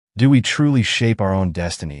Do we truly shape our own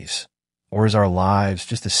destinies, or is our lives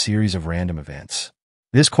just a series of random events?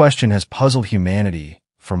 This question has puzzled humanity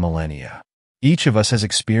for millennia. Each of us has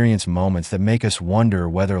experienced moments that make us wonder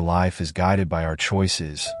whether life is guided by our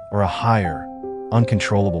choices or a higher,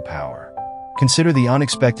 uncontrollable power. Consider the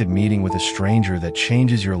unexpected meeting with a stranger that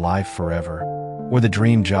changes your life forever, or the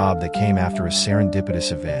dream job that came after a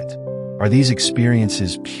serendipitous event. Are these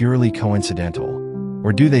experiences purely coincidental,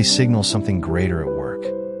 or do they signal something greater at work?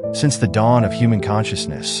 Since the dawn of human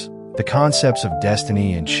consciousness, the concepts of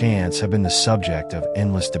destiny and chance have been the subject of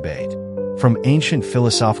endless debate. From ancient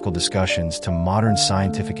philosophical discussions to modern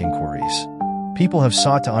scientific inquiries, people have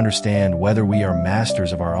sought to understand whether we are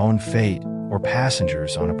masters of our own fate or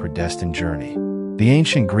passengers on a predestined journey. The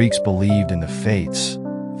ancient Greeks believed in the Fates,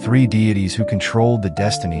 three deities who controlled the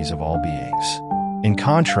destinies of all beings. In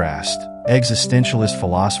contrast, existentialist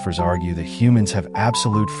philosophers argue that humans have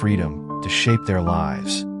absolute freedom to shape their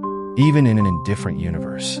lives, even in an indifferent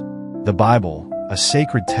universe. The Bible, a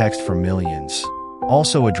sacred text for millions,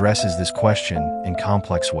 also addresses this question in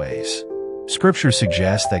complex ways. Scripture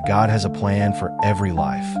suggests that God has a plan for every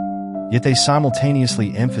life, yet they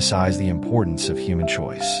simultaneously emphasize the importance of human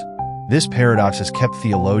choice. This paradox has kept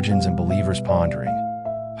theologians and believers pondering.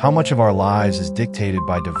 How much of our lives is dictated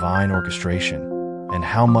by divine orchestration, and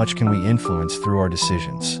how much can we influence through our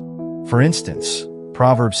decisions? For instance,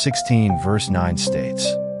 Proverbs 16 verse 9 states,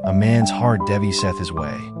 "A man's heart deviseth his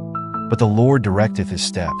way, but the Lord directeth his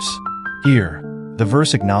steps." Here, the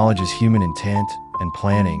verse acknowledges human intent and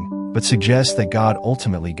planning, but suggests that God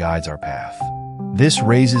ultimately guides our path. This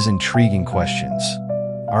raises intriguing questions.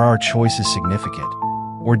 Are our choices significant,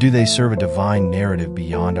 or do they serve a divine narrative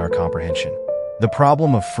beyond our comprehension? The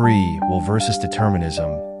problem of free will versus determinism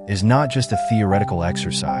is not just a theoretical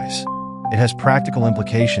exercise. It has practical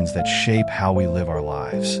implications that shape how we live our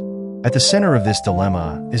lives. At the center of this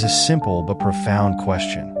dilemma is a simple but profound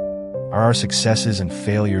question. Are our successes and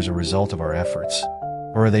failures a result of our efforts,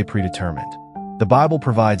 or are they predetermined? The Bible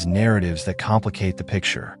provides narratives that complicate the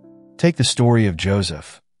picture. Take the story of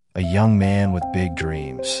Joseph, a young man with big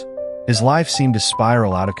dreams. His life seemed to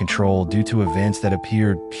spiral out of control due to events that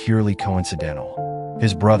appeared purely coincidental.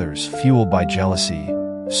 His brothers, fueled by jealousy,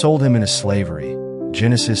 sold him into slavery,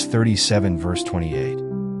 Genesis 37 verse 28.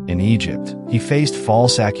 In Egypt, he faced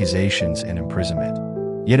false accusations and imprisonment,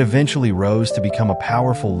 yet eventually rose to become a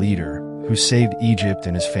powerful leader who saved Egypt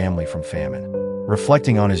and his family from famine.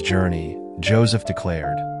 Reflecting on his journey, Joseph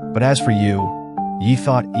declared, "But as for you, ye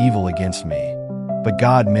thought evil against me, but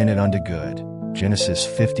God meant it unto good." Genesis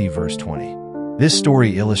 50 verse 20. This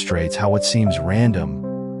story illustrates how what seems random,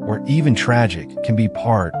 or even tragic, can be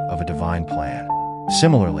part of a divine plan.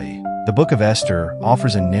 Similarly, the book of Esther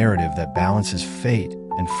offers a narrative that balances fate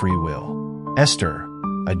and free will. Esther,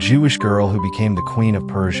 a Jewish girl who became the queen of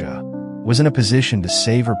Persia, was in a position to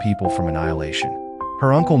save her people from annihilation.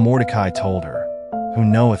 Her uncle Mordecai told her, "Who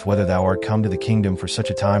knoweth whether thou art come to the kingdom for such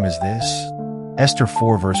a time as this?" Esther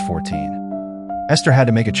 4 verse 14. Esther had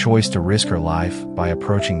to make a choice to risk her life by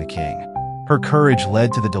approaching the king. Her courage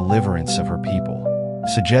led to the deliverance of her people,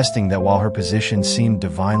 suggesting that while her position seemed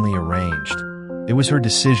divinely arranged, it was her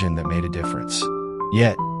decision that made a difference.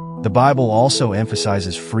 Yet, the Bible also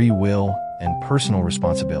emphasizes free will and personal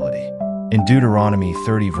responsibility. In Deuteronomy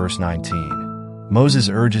 30 verse 19, Moses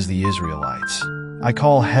urges the Israelites, "I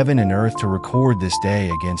call heaven and earth to record this day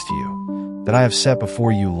against you, that I have set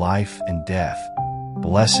before you life and death,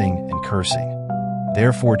 blessing and cursing.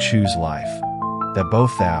 Therefore choose life, that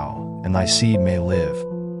both thou and thy seed may live."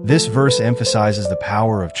 This verse emphasizes the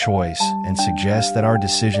power of choice and suggests that our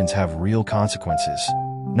decisions have real consequences,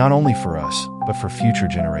 not only for us, but for future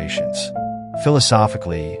generations.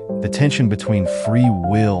 Philosophically, the tension between free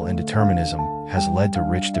will and determinism has led to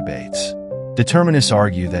rich debates. Determinists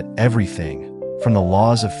argue that everything, from the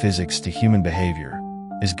laws of physics to human behavior,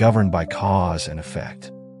 is governed by cause and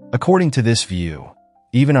effect. According to this view,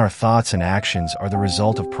 even our thoughts and actions are the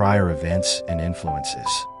result of prior events and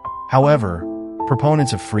influences. However,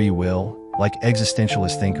 proponents of free will, like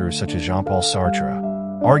existentialist thinkers such as Jean-Paul Sartre,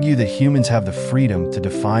 argue that humans have the freedom to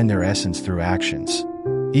define their essence through actions,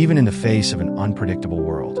 even in the face of an unpredictable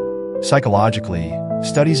world. Psychologically,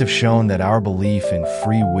 studies have shown that our belief in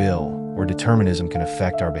free will or determinism can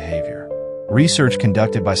affect our behavior. Research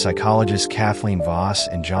conducted by psychologists Kathleen Voss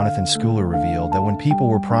and Jonathan Schooler revealed that when people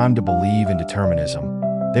were primed to believe in determinism,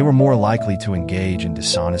 they were more likely to engage in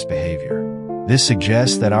dishonest behavior. This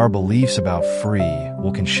suggests that our beliefs about free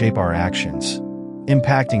will can shape our actions,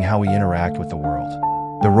 impacting how we interact with the world.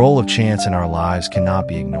 The role of chance in our lives cannot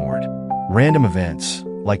be ignored. Random events,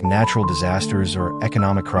 like natural disasters or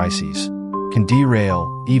economic crises, can derail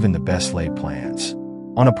even the best laid plans.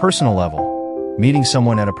 On a personal level, meeting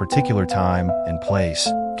someone at a particular time and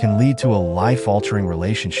place can lead to a life-altering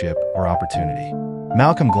relationship or opportunity.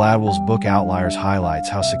 Malcolm Gladwell's book Outliers highlights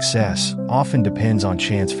how success often depends on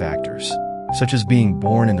chance factors, such as being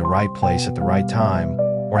born in the right place at the right time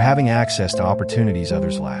or having access to opportunities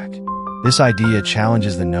others lack. This idea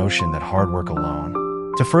challenges the notion that hard work alone.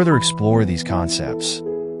 To further explore these concepts,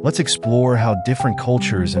 let's explore how different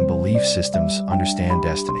cultures and belief systems understand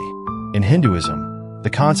destiny. In Hinduism, the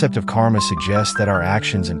concept of karma suggests that our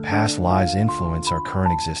actions in past lives influence our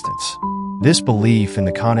current existence. This belief in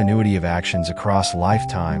the continuity of actions across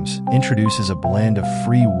lifetimes introduces a blend of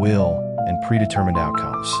free will and predetermined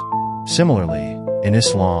outcomes. Similarly, in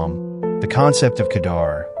Islam, the concept of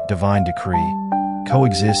qadar, divine decree,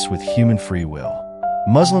 coexists with human free will.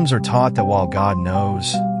 Muslims are taught that while God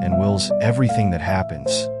knows and wills everything that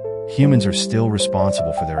happens, humans are still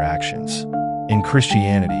responsible for their actions. In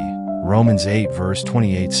Christianity, Romans 8 verse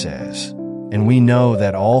 28 says, "And we know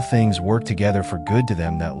that all things work together for good to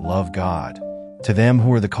them that love God, to them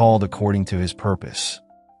who are the called according to his purpose."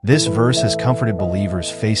 This verse has comforted believers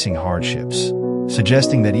facing hardships,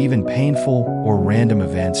 suggesting that even painful or random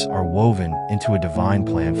events are woven into a divine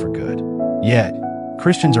plan for good. Yet,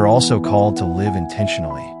 Christians are also called to live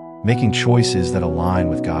intentionally, making choices that align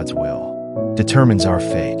with God's will. Determines our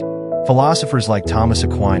fate. Philosophers like Thomas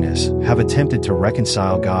Aquinas have attempted to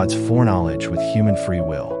reconcile God's foreknowledge with human free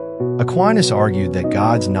will. Aquinas argued that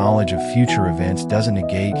God's knowledge of future events doesn't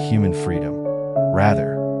negate human freedom.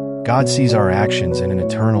 Rather, God sees our actions in an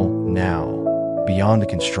eternal now, beyond the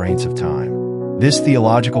constraints of time. This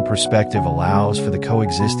theological perspective allows for the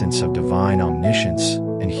coexistence of divine omniscience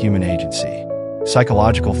and human agency.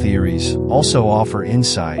 Psychological theories also offer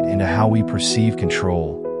insight into how we perceive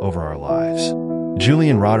control over our lives.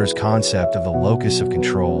 Julian Rotter's concept of the locus of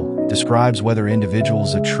control describes whether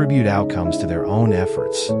individuals attribute outcomes to their own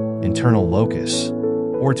efforts, internal locus,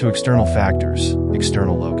 or to external factors,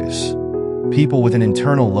 external locus. People with an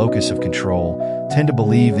internal locus of control tend to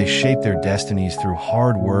believe they shape their destinies through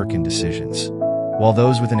hard work and decisions, while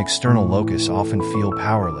those with an external locus often feel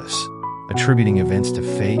powerless, attributing events to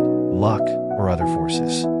fate, luck, or other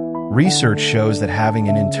forces. Research shows that having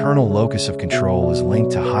an internal locus of control is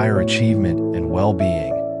linked to higher achievement and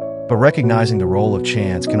well-being, but recognizing the role of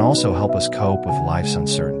chance can also help us cope with life's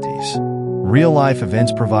uncertainties. Real-life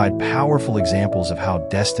events provide powerful examples of how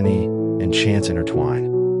destiny and chance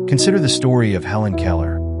intertwine. Consider the story of Helen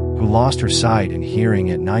Keller, who lost her sight and hearing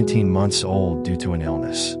at 19 months old due to an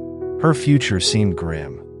illness. Her future seemed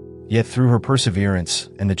grim, yet through her perseverance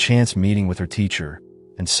and the chance meeting with her teacher,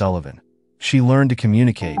 and Sullivan, she learned to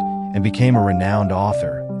communicate and became a renowned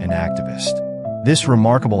author and activist. This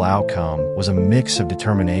remarkable outcome was a mix of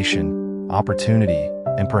determination, opportunity,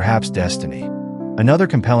 and perhaps destiny. Another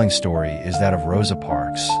compelling story is that of Rosa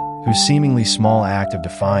Parks, whose seemingly small act of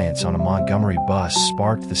defiance on a Montgomery bus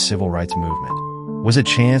sparked the civil rights movement. Was it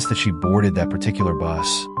chance that she boarded that particular bus,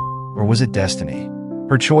 or was it destiny?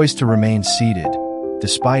 Her choice to remain seated,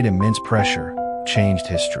 despite immense pressure, changed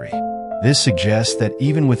history. This suggests that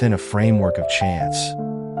even within a framework of chance,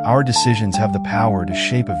 our decisions have the power to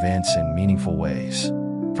shape events in meaningful ways.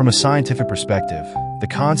 From a scientific perspective, the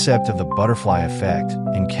concept of the butterfly effect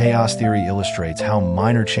in chaos theory illustrates how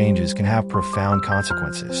minor changes can have profound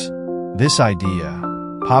consequences. This idea,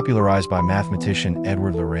 popularized by mathematician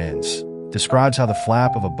Edward Lorenz, describes how the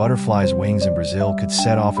flap of a butterfly's wings in Brazil could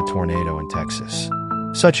set off a tornado in Texas.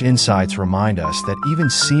 Such insights remind us that even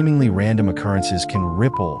seemingly random occurrences can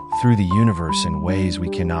ripple through the universe in ways we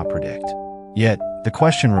cannot predict. Yet, the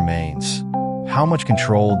question remains, how much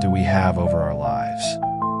control do we have over our lives?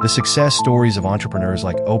 The success stories of entrepreneurs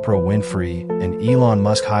like Oprah Winfrey and Elon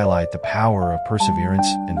Musk highlight the power of perseverance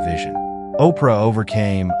and vision. Oprah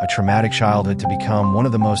overcame a traumatic childhood to become one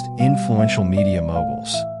of the most influential media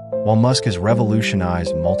moguls, while Musk has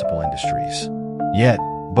revolutionized multiple industries. Yet,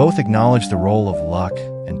 both acknowledge the role of luck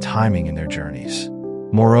and timing in their journeys.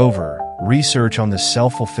 Moreover, research on the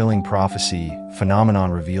self-fulfilling prophecy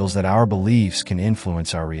phenomenon reveals that our beliefs can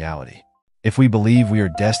influence our reality. If we believe we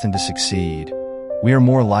are destined to succeed, we are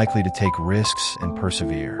more likely to take risks and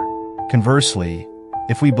persevere. Conversely,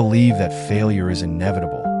 if we believe that failure is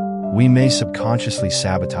inevitable, we may subconsciously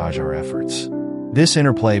sabotage our efforts. This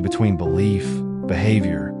interplay between belief,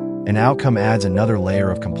 behavior, and outcome adds another layer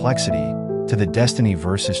of complexity to the destiny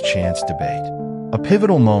versus chance debate. A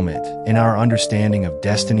pivotal moment in our understanding of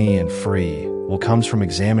destiny and free will comes from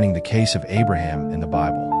examining the case of Abraham in the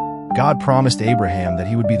Bible. God promised Abraham that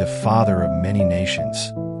he would be the father of many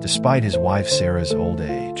nations, despite his wife Sarah's old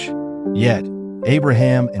age. Yet,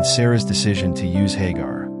 Abraham and Sarah's decision to use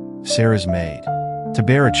Hagar, Sarah's maid, To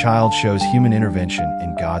bear a child shows human intervention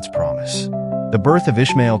in God's promise. The birth of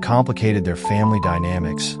Ishmael complicated their family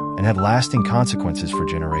dynamics and had lasting consequences for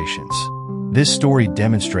generations. This story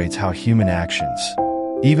demonstrates how human actions,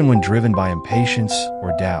 even when driven by impatience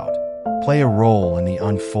or doubt, play a role in the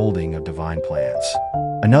unfolding of divine plans.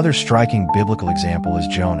 Another striking biblical example is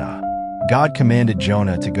Jonah. God commanded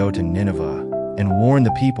Jonah to go to Nineveh and warn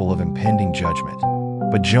the people of impending judgment.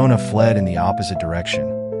 But Jonah fled in the opposite direction,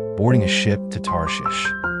 boarding a ship to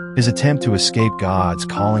Tarshish. His attempt to escape God's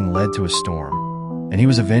calling led to a storm, and he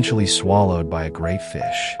was eventually swallowed by a great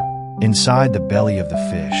fish. Inside the belly of the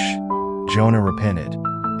fish, Jonah repented,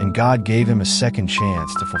 and God gave him a second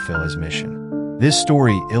chance to fulfill his mission. This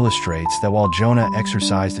story illustrates that while Jonah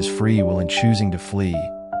exercised his free will in choosing to flee,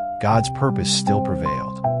 God's purpose still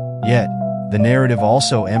prevailed. Yet, the narrative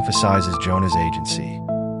also emphasizes Jonah's agency.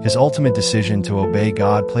 His ultimate decision to obey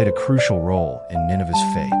God played a crucial role in Nineveh's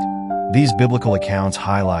fate. These biblical accounts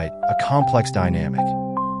highlight a complex dynamic.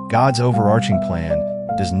 God's overarching plan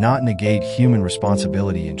does not negate human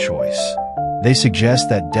responsibility and choice. They suggest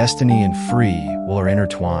that destiny and free will are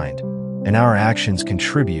intertwined, and our actions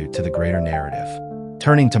contribute to the greater narrative.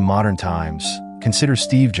 Turning to modern times, consider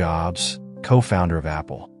Steve Jobs, co-founder of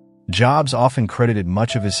Apple. Jobs often credited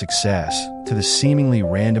much of his success to the seemingly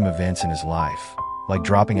random events in his life, like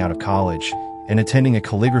dropping out of college and attending a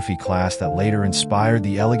calligraphy class that later inspired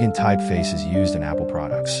the elegant typefaces used in Apple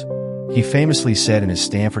products. He famously said in his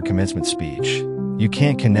Stanford commencement speech, "You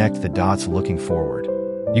can't connect the dots looking forward.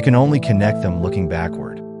 You can only connect them looking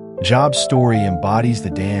backward." Jobs' story embodies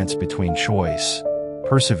the dance between choice,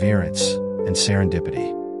 perseverance, and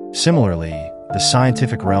serendipity. Similarly, the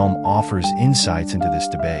scientific realm offers insights into this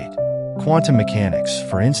debate. Quantum mechanics,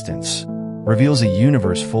 for instance, reveals a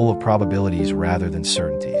universe full of probabilities rather than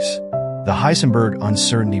certainties. The Heisenberg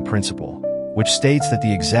uncertainty principle, which states that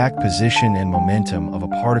the exact position and momentum of a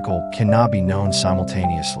particle cannot be known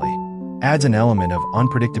simultaneously, adds an element of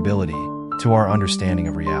unpredictability to our understanding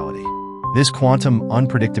of reality. This quantum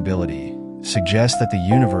unpredictability suggests that the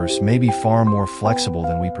universe may be far more flexible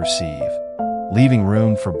than we perceive, leaving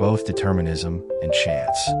room for both determinism and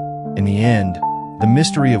chance. In the end, the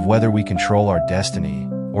mystery of whether we control our destiny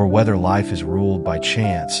or whether life is ruled by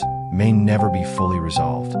chance may never be fully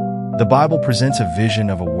resolved. The Bible presents a vision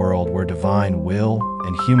of a world where divine will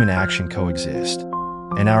and human action coexist,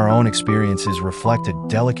 and our own experiences reflect a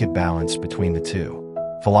delicate balance between the two.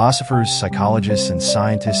 Philosophers, psychologists, and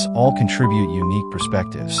scientists all contribute unique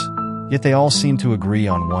perspectives, yet they all seem to agree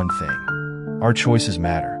on one thing: our choices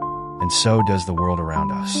matter, and so does the world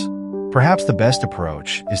around us. Perhaps the best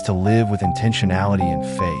approach is to live with intentionality and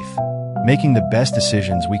faith, making the best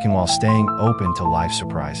decisions we can while staying open to life's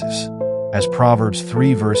surprises. As Proverbs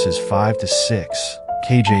 3 verses 5 to 6,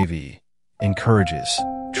 KJV, encourages,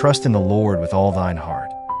 "Trust in the Lord with all thine heart,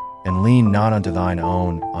 and lean not unto thine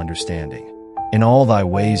own understanding. In all thy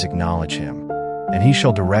ways acknowledge him, and he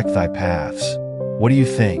shall direct thy paths." What do you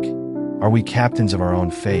think? Are we captains of our own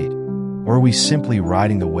fate, or are we simply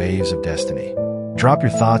riding the waves of destiny? Drop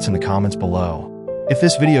your thoughts in the comments below. If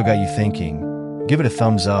this video got you thinking, give it a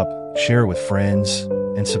thumbs up, share it with friends,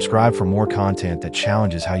 and subscribe for more content that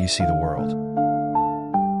challenges how you see the world.